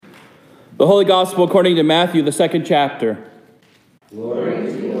The Holy Gospel according to Matthew, the 2nd chapter. Glory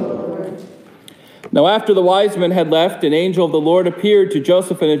to you, Lord. Now after the wise men had left, an angel of the Lord appeared to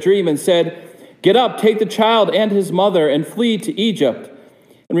Joseph in a dream and said, "Get up, take the child and his mother, and flee to Egypt,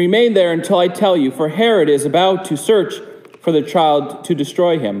 and remain there until I tell you, for Herod is about to search for the child to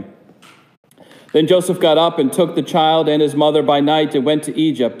destroy him." Then Joseph got up and took the child and his mother by night and went to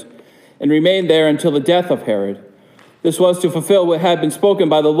Egypt, and remained there until the death of Herod. This was to fulfill what had been spoken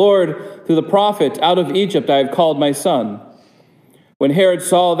by the Lord through the prophet, "Out of Egypt I have called my son." When Herod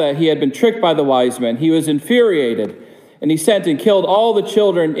saw that he had been tricked by the wise men, he was infuriated, and he sent and killed all the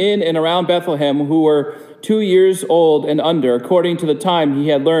children in and around Bethlehem who were 2 years old and under, according to the time he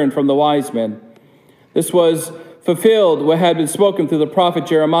had learned from the wise men. This was fulfilled what had been spoken through the prophet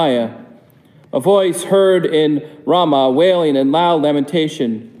Jeremiah. A voice heard in Ramah, wailing and loud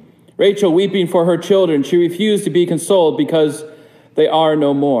lamentation. Rachel weeping for her children, she refused to be consoled because they are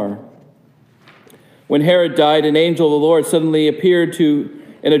no more. When Herod died, an angel of the Lord suddenly appeared in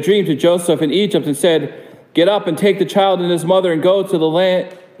a dream to Joseph in Egypt and said, "Get up and take the child and his mother and go to the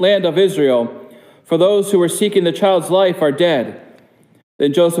land of Israel, for those who were seeking the child's life are dead."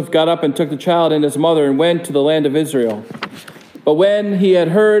 Then Joseph got up and took the child and his mother and went to the land of Israel. But when he had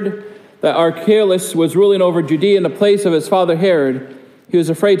heard that Archelaus was ruling over Judea in the place of his father Herod, he was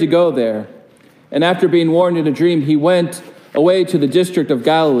afraid to go there. And after being warned in a dream, he went away to the district of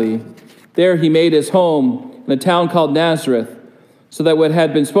Galilee. There he made his home in a town called Nazareth, so that what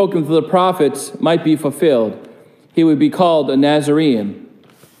had been spoken through the prophets might be fulfilled. He would be called a Nazarene.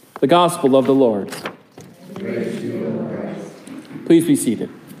 The Gospel of the Lord. Praise to you, O Christ. Please be seated.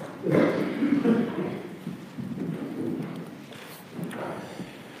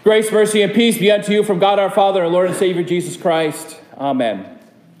 Grace, mercy, and peace be unto you from God our Father and Lord and Savior Jesus Christ. Amen.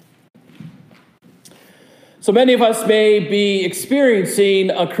 So many of us may be experiencing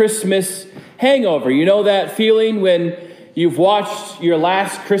a Christmas hangover. You know that feeling when you've watched your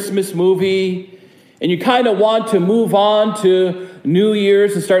last Christmas movie and you kind of want to move on to New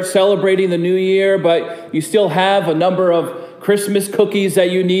Year's and start celebrating the new year, but you still have a number of Christmas cookies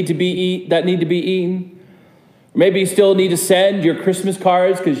that need to be eaten. Maybe you still need to send your Christmas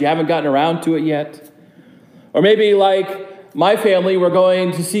cards because you haven't gotten around to it yet. Or maybe like my family, we're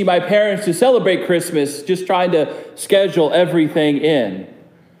going to see my parents to celebrate Christmas, just trying to schedule everything in.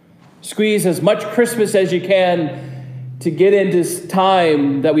 Squeeze as much Christmas as you can to get into this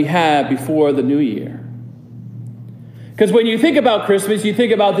time that we have before the new year. Because when you think about Christmas, you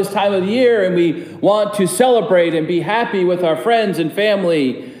think about this time of the year and we want to celebrate and be happy with our friends and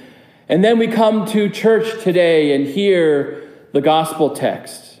family. And then we come to church today and hear the gospel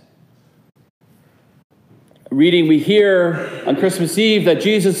text. Reading, we hear on Christmas Eve that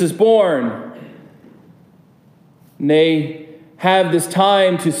Jesus is born. And they have this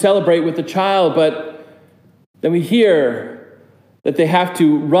time to celebrate with the child, but then we hear that they have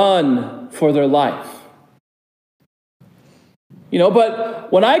to run for their life.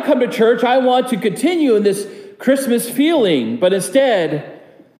 But when I come to church, I want to continue in this Christmas feeling, but instead,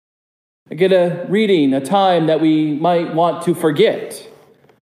 I get a reading, a time that we might want to forget.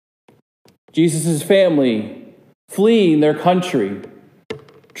 Jesus' family fleeing their country,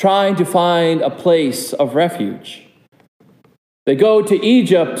 trying to find a place of refuge. They go to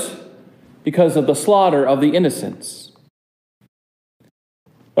Egypt because of the slaughter of the innocents.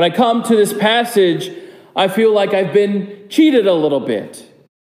 When I come to this passage, I feel like I've been cheated a little bit,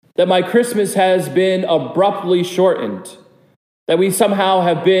 that my Christmas has been abruptly shortened, that we somehow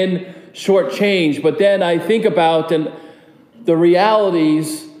have been shortchanged. But then I think about the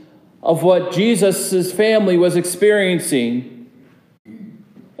realities of what Jesus' family was experiencing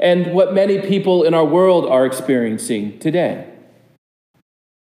and what many people in our world are experiencing today.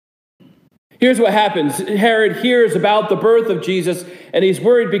 Here's what happens. Herod hears about the birth of Jesus, and he's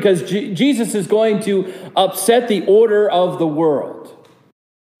worried because Jesus is going to upset the order of the world.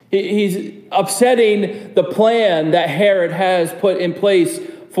 He's upsetting the plan that Herod has put in place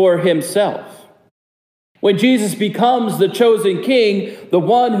for himself. When Jesus becomes the chosen king, the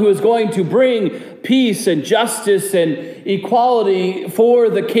one who is going to bring peace and justice and equality for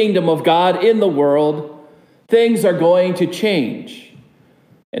the kingdom of God in the world, things are going to change.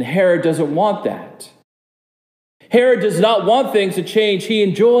 And Herod doesn't want that. Herod does not want things to change. He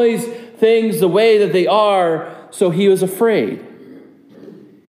enjoys things the way that they are, so he was afraid.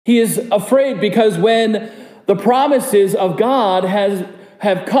 He is afraid because when the promises of God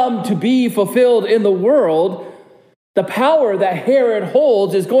have come to be fulfilled in the world, the power that Herod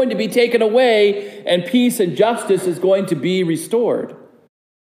holds is going to be taken away and peace and justice is going to be restored.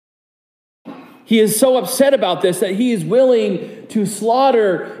 He is so upset about this that he is willing to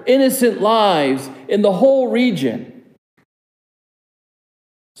slaughter innocent lives in the whole region.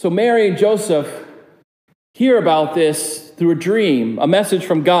 So Mary and Joseph hear about this through a dream, a message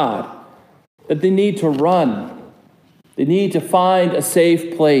from God, that they need to run. They need to find a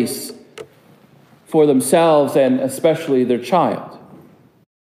safe place for themselves and especially their child.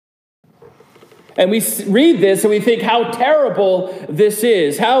 And we read this and we think how terrible this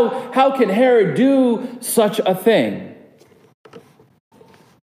is. How can Herod do such a thing?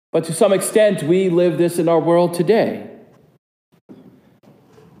 But to some extent, we live this in our world today.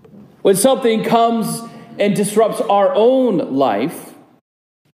 When something comes and disrupts our own life,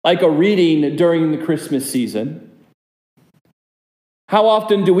 like a reading during the Christmas season, how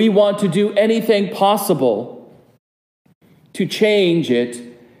often do we want to do anything possible to change it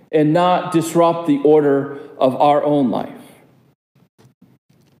and not disrupt the order of our own life?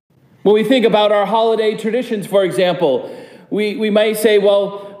 When we think about our holiday traditions, for example, we might say,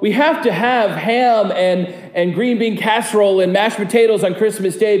 well, we have to have ham and green bean casserole and mashed potatoes on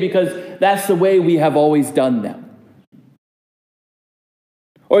Christmas Day because that's the way we have always done them.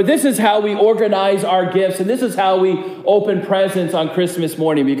 Or this is how we organize our gifts, and this is how we open presents on Christmas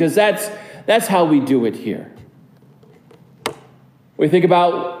morning, because that's how we do it here. We think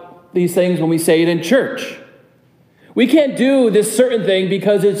about these things when we say it in church. We can't do this certain thing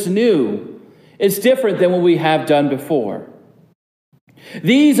because it's new. It's different than what we have done before.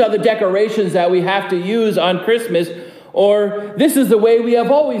 These are the decorations that we have to use on Christmas, or this is the way we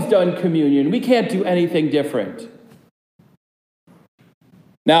have always done communion. We can't do anything different.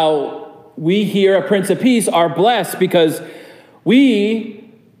 Now, we here at Prince of Peace are blessed because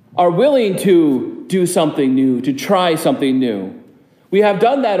we are willing to do something new, to try something new. We have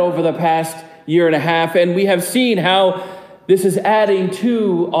done that over the past year and a half, and we have seen how this is adding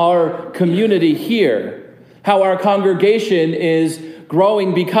to our community here, how our congregation is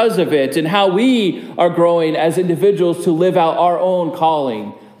growing because of it, and how we are growing as individuals to live out our own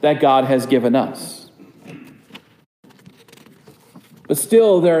calling that God has given us. But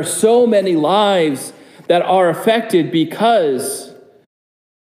still, there are so many lives that are affected because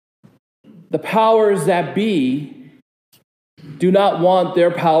the powers that be do not want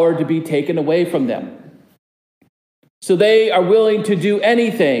their power to be taken away from them. So they are willing to do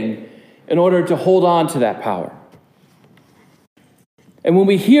anything in order to hold on to that power. And when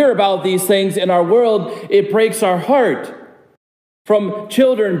we hear about these things in our world, it breaks our heart. From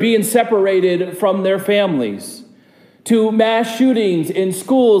children being separated from their families, to mass shootings in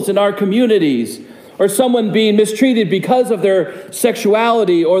schools in our communities, or someone being mistreated because of their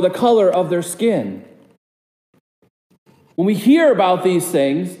sexuality or the color of their skin. When we hear about these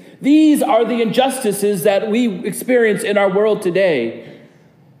things, these are the injustices that we experience in our world today.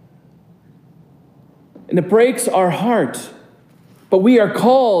 And it breaks our heart. But we are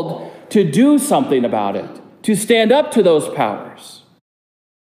called to do something about it, to stand up to those powers.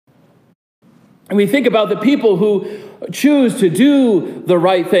 And we think about the people who choose to do the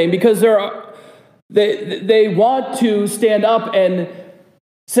right thing because they want to stand up and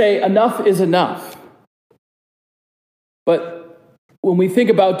say enough is enough. But when we think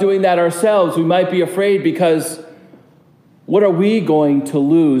about doing that ourselves, we might be afraid because what are we going to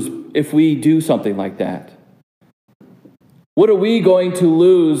lose if we do something like that? What are we going to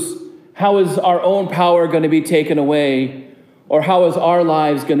lose? How is our own power going to be taken away? Or how is our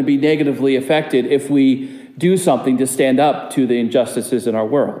lives going to be negatively affected if we do something to stand up to the injustices in our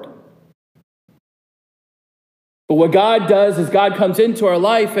world? But what God does is God comes into our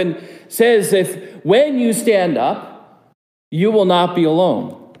life and says, when you stand up, you will not be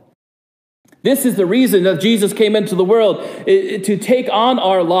alone. This is the reason that Jesus came into the world, to take on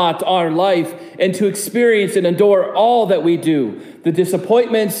our lot, our life, and to experience and endure all that we do, the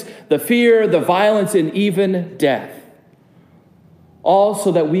disappointments, the fear, the violence, and even death. All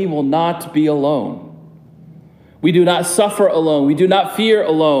so that we will not be alone. We do not suffer alone. We do not fear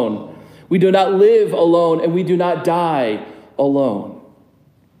alone. We do not live alone, and we do not die alone.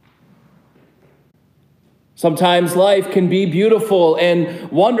 Sometimes life can be beautiful and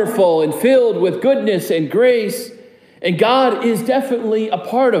wonderful and filled with goodness and grace, and God is definitely a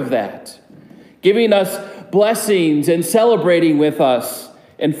part of that, giving us blessings and celebrating with us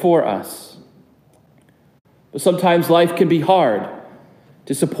and for us. But sometimes life can be hard,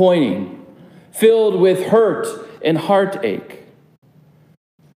 disappointing, filled with hurt and heartache.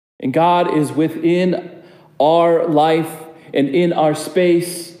 And God is within our life and in our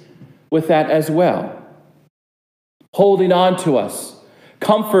space with that as well, holding on to us,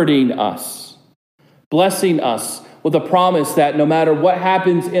 comforting us, blessing us with a promise that no matter what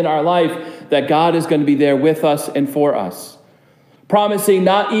happens in our life, that God is going to be there with us and for us. promising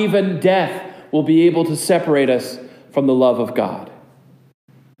not even death will be able to separate us from the love of God.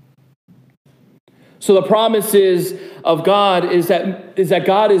 So the promises of God is that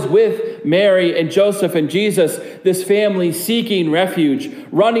God is with Mary and Joseph and Jesus, this family seeking refuge,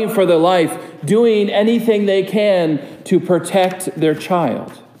 running for their life, doing anything they can to protect their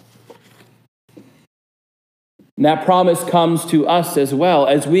child. And that promise comes to us as well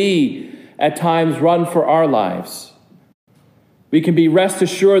as we at times run for our lives. We can be rest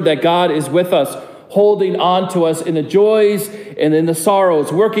assured that God is with us, holding on to us in the joys and in the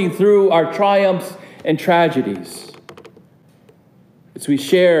sorrows, working through our triumphs and tragedies. As we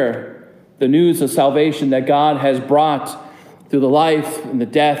share the news of salvation that God has brought through the life and the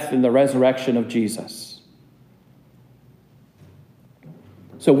death and the resurrection of Jesus.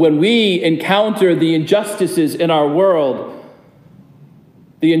 So when we encounter the injustices in our world,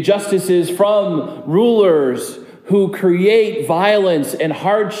 the injustices from rulers who create violence and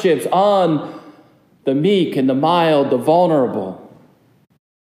hardships on the meek and the mild, the vulnerable,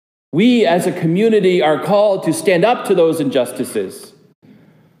 we as a community are called to stand up to those injustices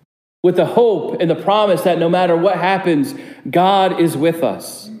with the hope and the promise that no matter what happens, God is with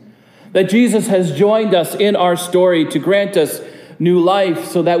us. That Jesus has joined us in our story to grant us new life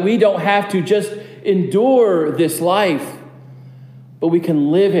so that we don't have to just endure this life, but we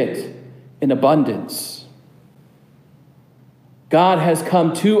can live it in abundance. God has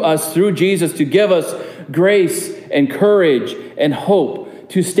come to us through Jesus to give us grace and courage and hope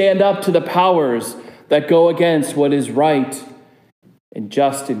to stand up to the powers that go against what is right and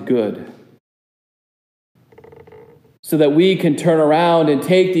just and good. So that we can turn around and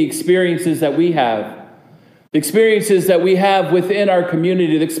take the experiences that we have, the experiences that we have within our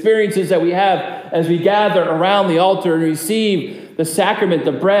community, the experiences that we have as we gather around the altar and receive the sacrament,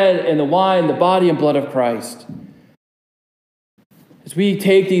 the bread and the wine, the body and blood of Christ. As we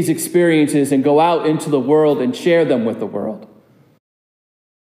take these experiences and go out into the world and share them with the world,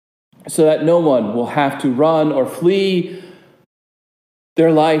 so that no one will have to run or flee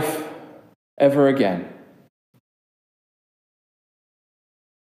their life ever again.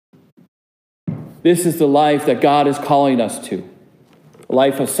 This is the life that God is calling us to, a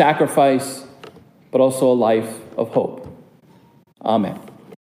life of sacrifice, but also a life of hope. Amen.